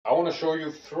want to show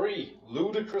you 3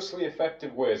 ludicrously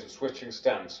effective ways of switching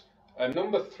stance. And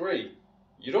number 3,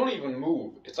 you don't even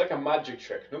move. It's like a magic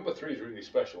trick. Number 3 is really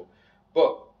special.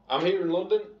 But I'm here in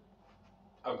London.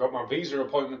 I've got my visa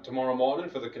appointment tomorrow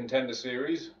morning for the Contender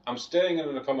Series. I'm staying in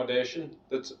an accommodation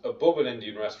that's above an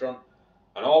Indian restaurant,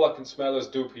 and all I can smell is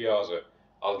do piazza.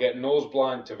 I'll get nose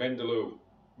blind to Vindaloo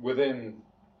within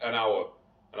an hour,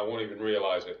 and I won't even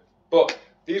realise it. But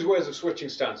these ways of switching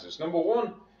stances. Number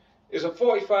 1 is a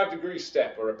 45-degree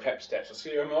step or a pep step. So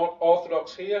see, I'm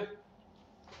orthodox here.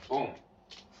 Boom.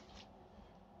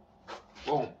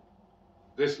 Boom.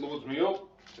 This loads me up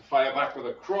to fire back with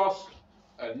a cross,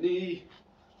 a knee,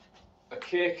 a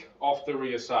kick off the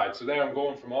rear side. So there I'm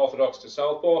going from orthodox to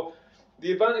southpaw.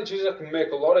 The advantage is I can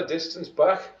make a lot of distance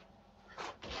back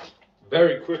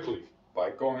very quickly by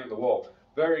going in the wall.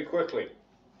 Very quickly.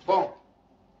 Boom.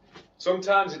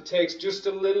 Sometimes it takes just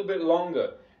a little bit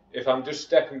longer if I'm just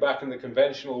stepping back in the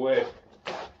conventional way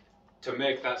to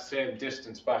make that same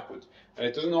distance backwards. And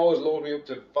it doesn't always load me up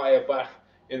to fire back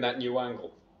in that new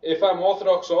angle. If I'm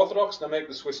orthodox and I make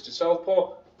the switch to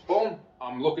southpaw, boom,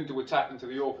 I'm looking to attack into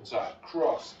the open side.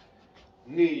 Cross,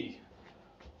 knee,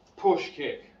 push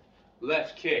kick,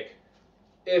 left kick.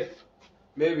 If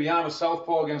maybe I'm a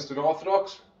southpaw against an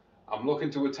orthodox, I'm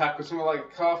looking to attack with something like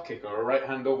a calf kick or a right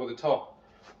hand over the top.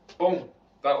 Boom,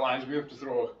 that lines me up to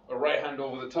throw a right hand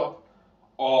over the top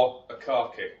or a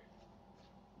calf kick.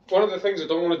 One of the things I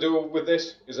don't want to do with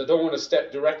this is I don't want to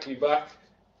step directly back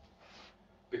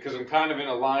because I'm kind of in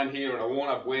a line here and I won't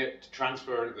have weight to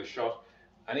transfer into the shot.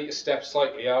 I need to step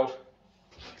slightly out,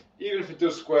 even if it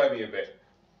does square me a bit.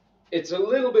 It's a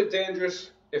little bit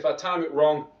dangerous. If I time it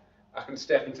wrong, I can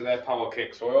step into their power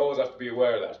kick, so I always have to be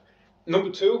aware of that. Number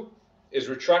 2 is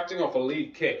retracting off a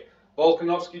lead kick.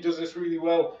 Volkanovski does this really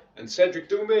well, and Cedric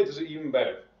Doumbé does it even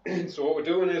better. So what we're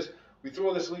doing is, we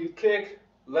throw this lead kick,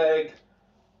 leg,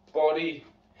 body,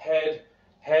 head.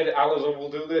 Alizov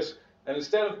will do this, and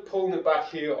instead of pulling it back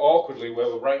here awkwardly, where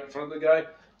we're right in front of the guy,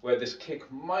 where this kick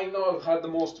might not have had the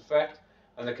most effect,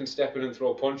 and they can step in and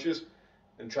throw punches,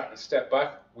 and try to step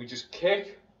back, we just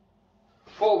kick,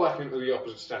 fall back into the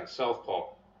opposite stance, southpaw.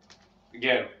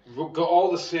 Again, we've got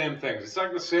all the same things. It's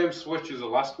like the same switch as the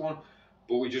last one,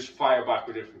 but we just fire back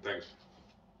with different things.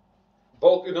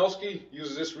 Volkanovski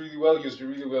uses this really well, used it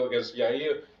really well against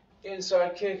Yair.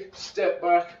 Inside kick, step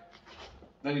back,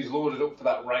 then he's loaded up for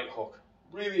that right hook.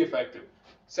 Really effective.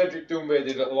 Cedric Doumbé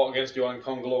did it a lot against Johan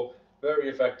Congolo. Very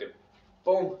effective.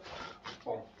 Boom,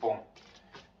 boom, boom.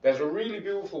 There's a really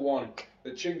beautiful one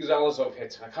that Chingiz Alizov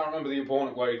hits. I can't remember the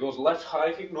opponent, where he goes left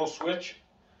high kick, no switch.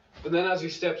 But then as he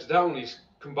steps down, he's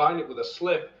combined it with a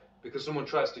slip because someone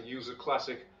tries to use a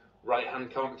classic right hand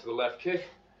counter to the left kick,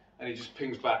 and he just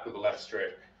pings back with the left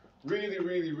straight. Really,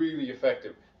 really, really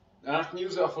effective. And I can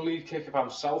use it off a lead kick if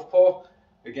I'm southpaw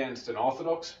against an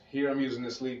orthodox. Here I'm using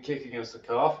this lead kick against the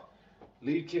calf.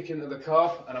 Lead kick into the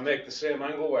calf, and I make the same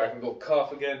angle where I can go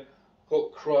calf again,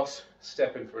 hook, cross,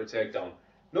 step in for a takedown.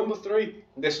 Number 3,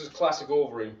 this is classic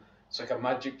overeem. It's like a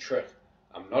magic trick.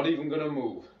 I'm not even going to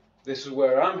move. This is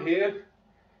where I'm here.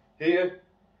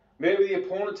 Maybe the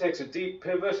opponent takes a deep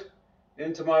pivot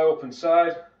into my open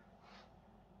side,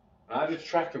 and I just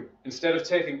track him. Instead of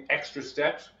taking extra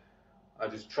steps, I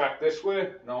just track this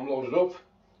way. Now I'm loaded up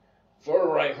for a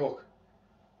right hook.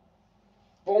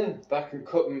 Boom, that can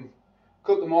cut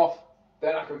them off.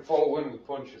 Then I can follow in with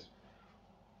punches.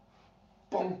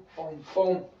 Boom, boom,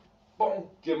 boom, boom.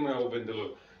 Give him an old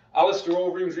Vindaloo. Alistair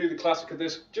Overeem's really classic at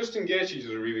this. Justin Gaethje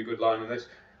does a really good line on this.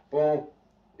 Boom.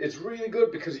 It's really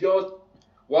good because you're,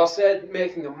 whilst they're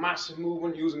making a massive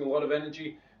movement, using a lot of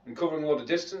energy and covering a lot of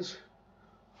distance,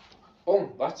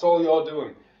 boom, that's all you're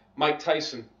doing. Mike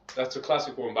Tyson, that's a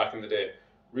classic one back in the day.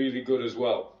 Really good as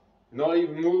well. Not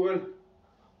even moving.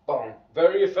 Boom.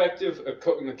 Very effective at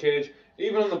cutting the cage.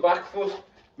 Even on the back foot,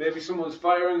 maybe someone's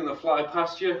firing and they fly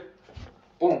past you.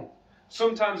 Boom.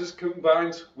 Sometimes it's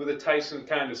combined with a Tyson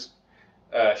kind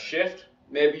of shift.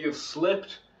 Maybe you've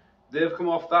slipped, they've come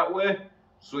off that way,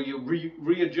 so you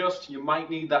readjust. You might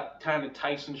need that kind of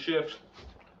Tyson shift,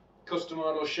 custom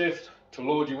auto shift, to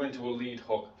load you into a lead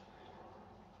hook.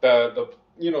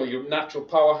 Your natural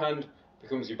power hand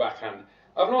becomes your backhand.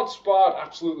 I've not sparred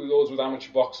absolutely loads with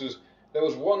amateur boxers. There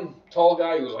was one tall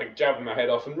guy who was like jabbing my head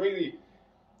off, and really,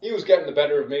 he was getting the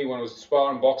better of me when I was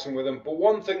sparring boxing with him. But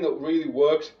one thing that really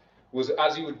worked was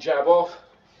as he would jab off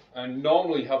and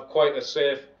normally have quite a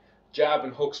safe jab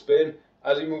and hook spin,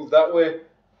 as he moved that way,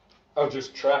 I'll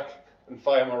just track and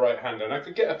fire my right hand, and I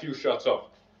could get a few shots off.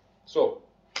 So,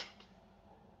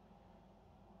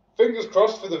 fingers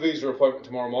crossed for the visa appointment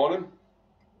tomorrow morning.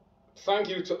 Thank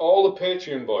you to all the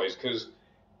Patreon boys, because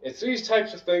It's these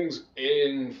types of things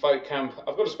in fight camp.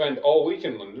 I've got to spend all week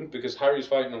in London because Harry's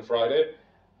fighting on Friday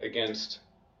against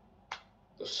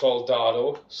the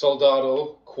Soldado.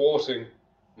 Soldado quoting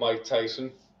Mike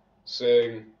Tyson,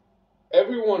 saying,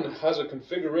 "Everyone has a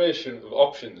configuration of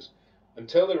options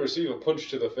until they receive a punch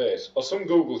to the face," or some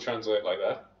Google Translate like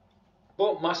that.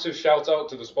 But massive shout out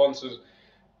to the sponsors,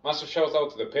 massive shout out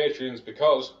to the Patreons,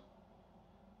 because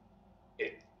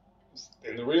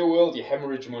in the real world you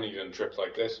hemorrhage money on trips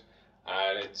like this,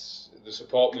 and the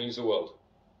support means the world.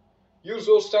 Use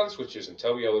those stand switches and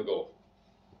tell me how they go.